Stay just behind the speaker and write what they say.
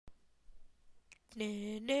Hello,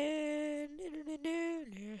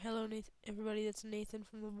 Nathan, everybody. That's Nathan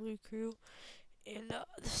from the Blue Crew, and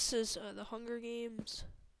this is the Hunger Games.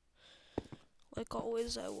 Like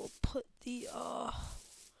always, I will put the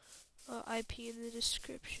IP in the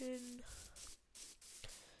description.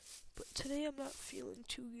 But today I'm not feeling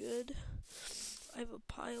too good. I have a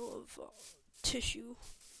pile of tissue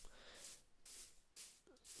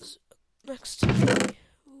next to me.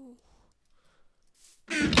 Ooh.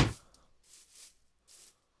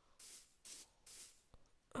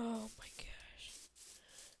 Oh my gosh.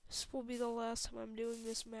 This will be the last time I'm doing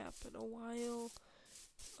this map in a while.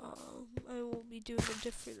 I will be doing a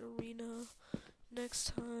different arena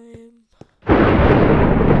next time. Oh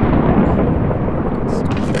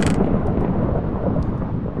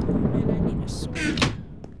man, I need a sword.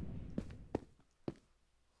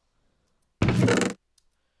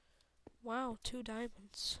 Wow, 2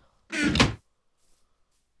 diamonds.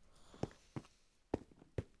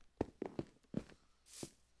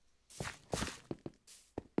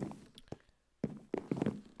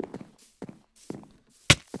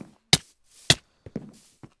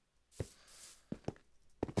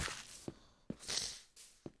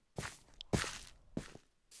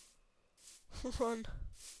 Run.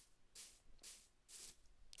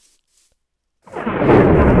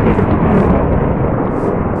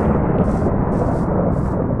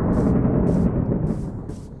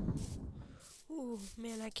 Ooh,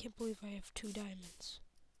 man, I can't believe I have 2 diamonds.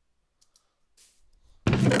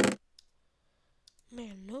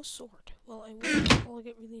 Man, no sword. Well, I will. All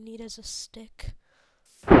I really need is a stick.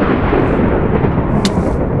 So I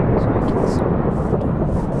can sword.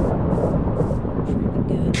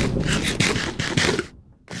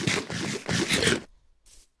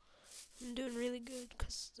 I'm doing really good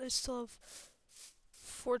because I still have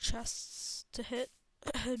 4 chests to hit.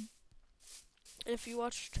 And if you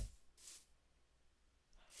watched,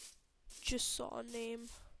 just saw a name.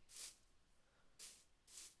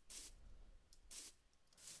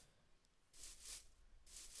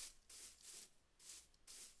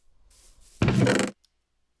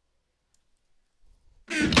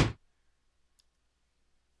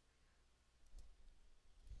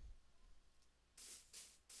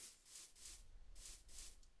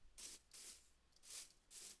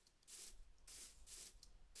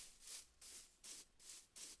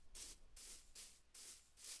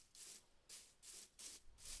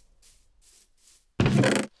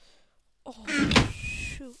 Oh,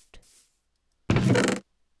 shoot.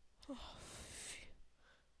 Oh,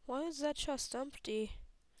 why is that chest empty?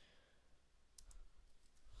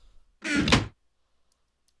 This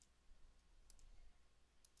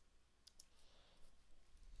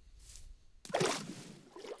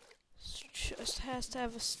chest has to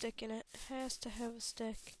have a stick in it. Has to have a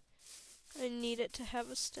stick. I need it to have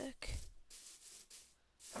a stick.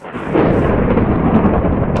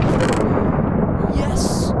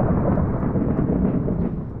 Yes!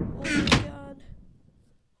 Oh my god.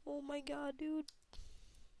 Oh my god, dude.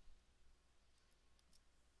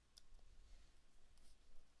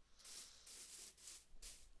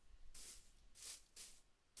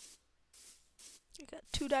 I got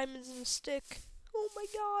 2 diamonds and a stick. Oh my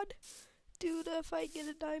god. Dude, if I get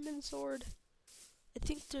a diamond sword. I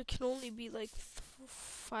think there can only be like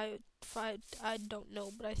five, I don't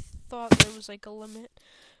know, but I thought there was like a limit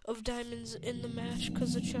of diamonds in the match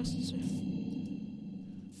because the chests are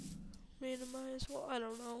randomized. Well, I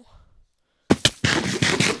don't know.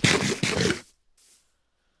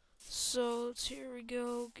 So, here we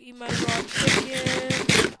go. Eat my raw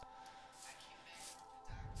chicken.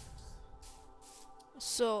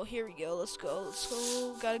 So, here we go. Let's go. Let's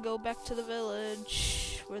go. Gotta go back to the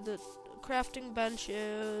village where the crafting bench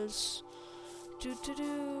is. Do do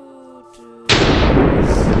do do.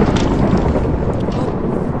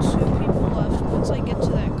 Oh, 2 people left. Once I get to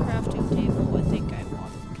that crafting table, I think I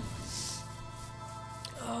won.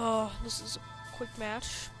 Oh, this is a quick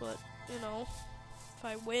match, but you know, if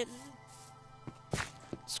I win,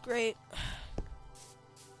 it's great.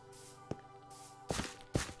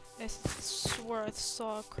 I swear I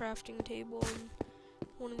saw a crafting table in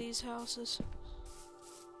one of these houses. I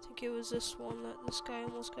think it was this one that this guy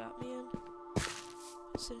almost got me in.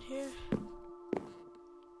 It's in here.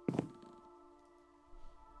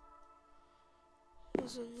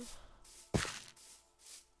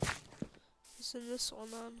 It's in this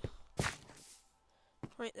one then.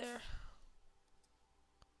 Right there.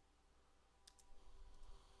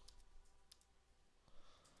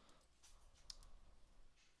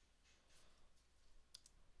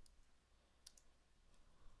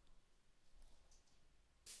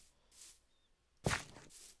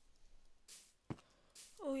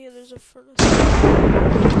 Oh yeah, there's a furnace. I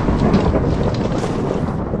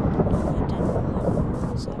didn't know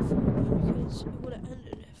what was that for then, because it would have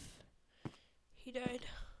ended if he died.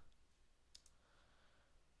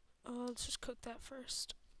 Let's just cook that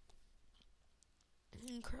first.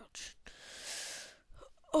 And crouch.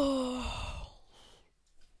 Oh.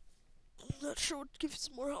 I'm not sure what gives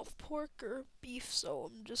more health, pork or beef, so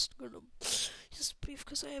I'm just gonna use beef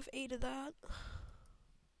because I have 8 of that.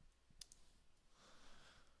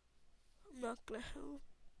 I'm not gonna have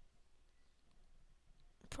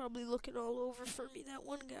probably looking all over for me, that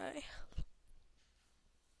one guy.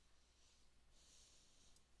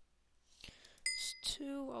 It's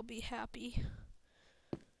 2, I'll be happy.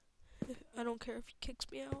 I don't care if he kicks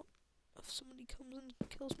me out. If somebody comes and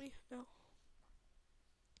kills me, no.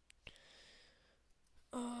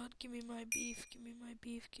 Give me my beef, give me my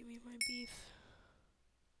beef, give me my beef.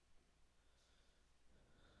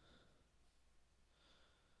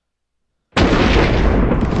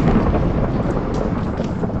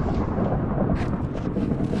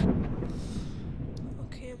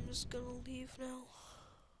 Okay, I'm just gonna leave now.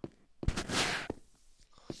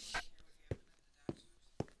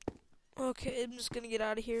 Okay, I'm just gonna get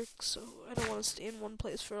out of here, so I don't want to stay in one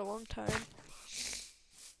place for a long time.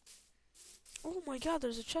 Oh my god,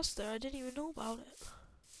 there's a chest there. I didn't even know about it.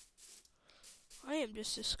 I am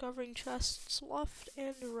just discovering chests left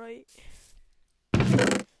and right.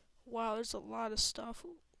 Wow, there's a lot of stuff.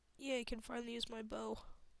 Yeah, I can finally use my bow.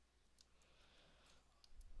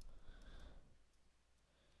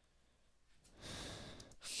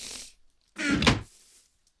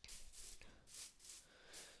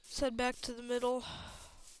 Let's head back to the middle.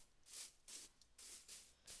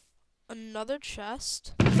 Another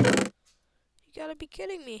chest? You gotta be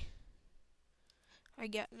kidding me. I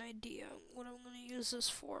got an idea what I'm gonna use this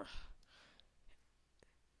for.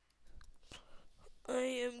 I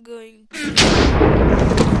am going to...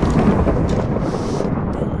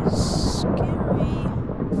 That is scary.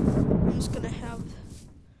 I'm just gonna have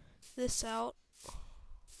this out.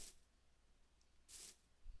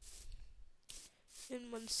 And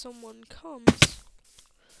when someone comes,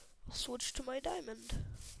 I'll switch to my diamond.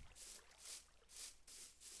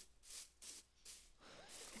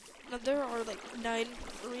 Now there are like 9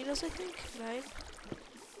 arenas, I think. 9.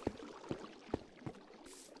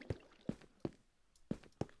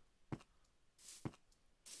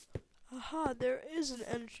 Aha, there is an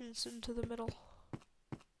entrance into the middle.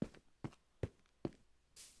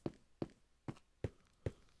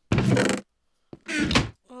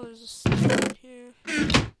 Oh, there's a stone here.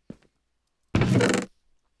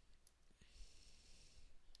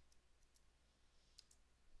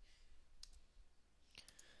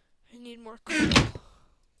 I need more coal.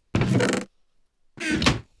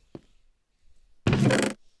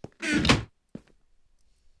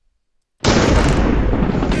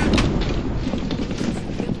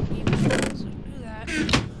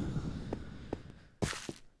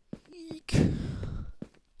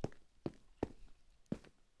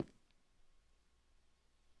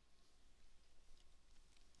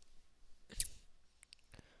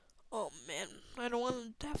 Oh man, I don't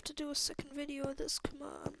want to have to do a second video of this. Come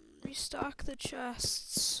on, restock the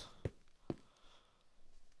chests. I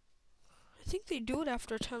think they do it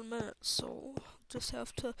after 10 minutes, so I'll just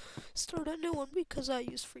have to start a new one because I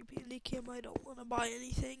use free Bandicam. I don't want to buy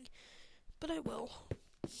anything, but I will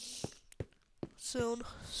soon.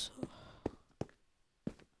 So.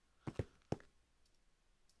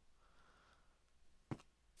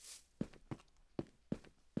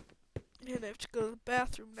 And I have to go to the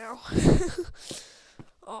bathroom now.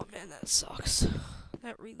 Oh man, that sucks.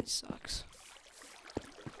 That really sucks.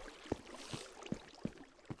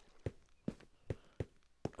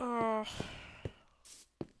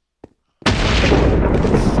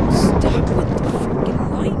 Stop with the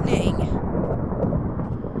freaking lightning!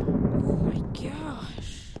 Oh my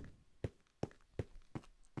gosh.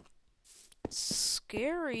 It's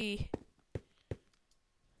scary.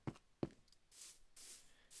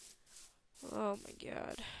 Oh my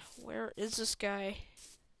god. Where is this guy?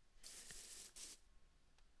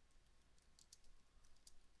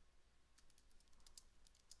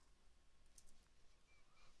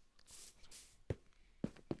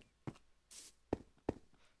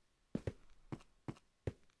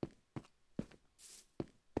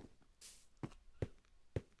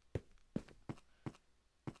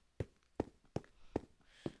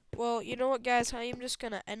 Well, you know what, guys? I am just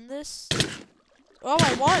gonna end this. Oh,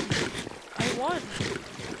 I won! I won!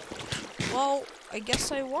 Well, I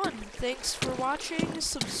guess I won. Thanks for watching.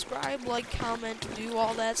 Subscribe, like, comment, do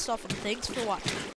all that stuff, and thanks for watching.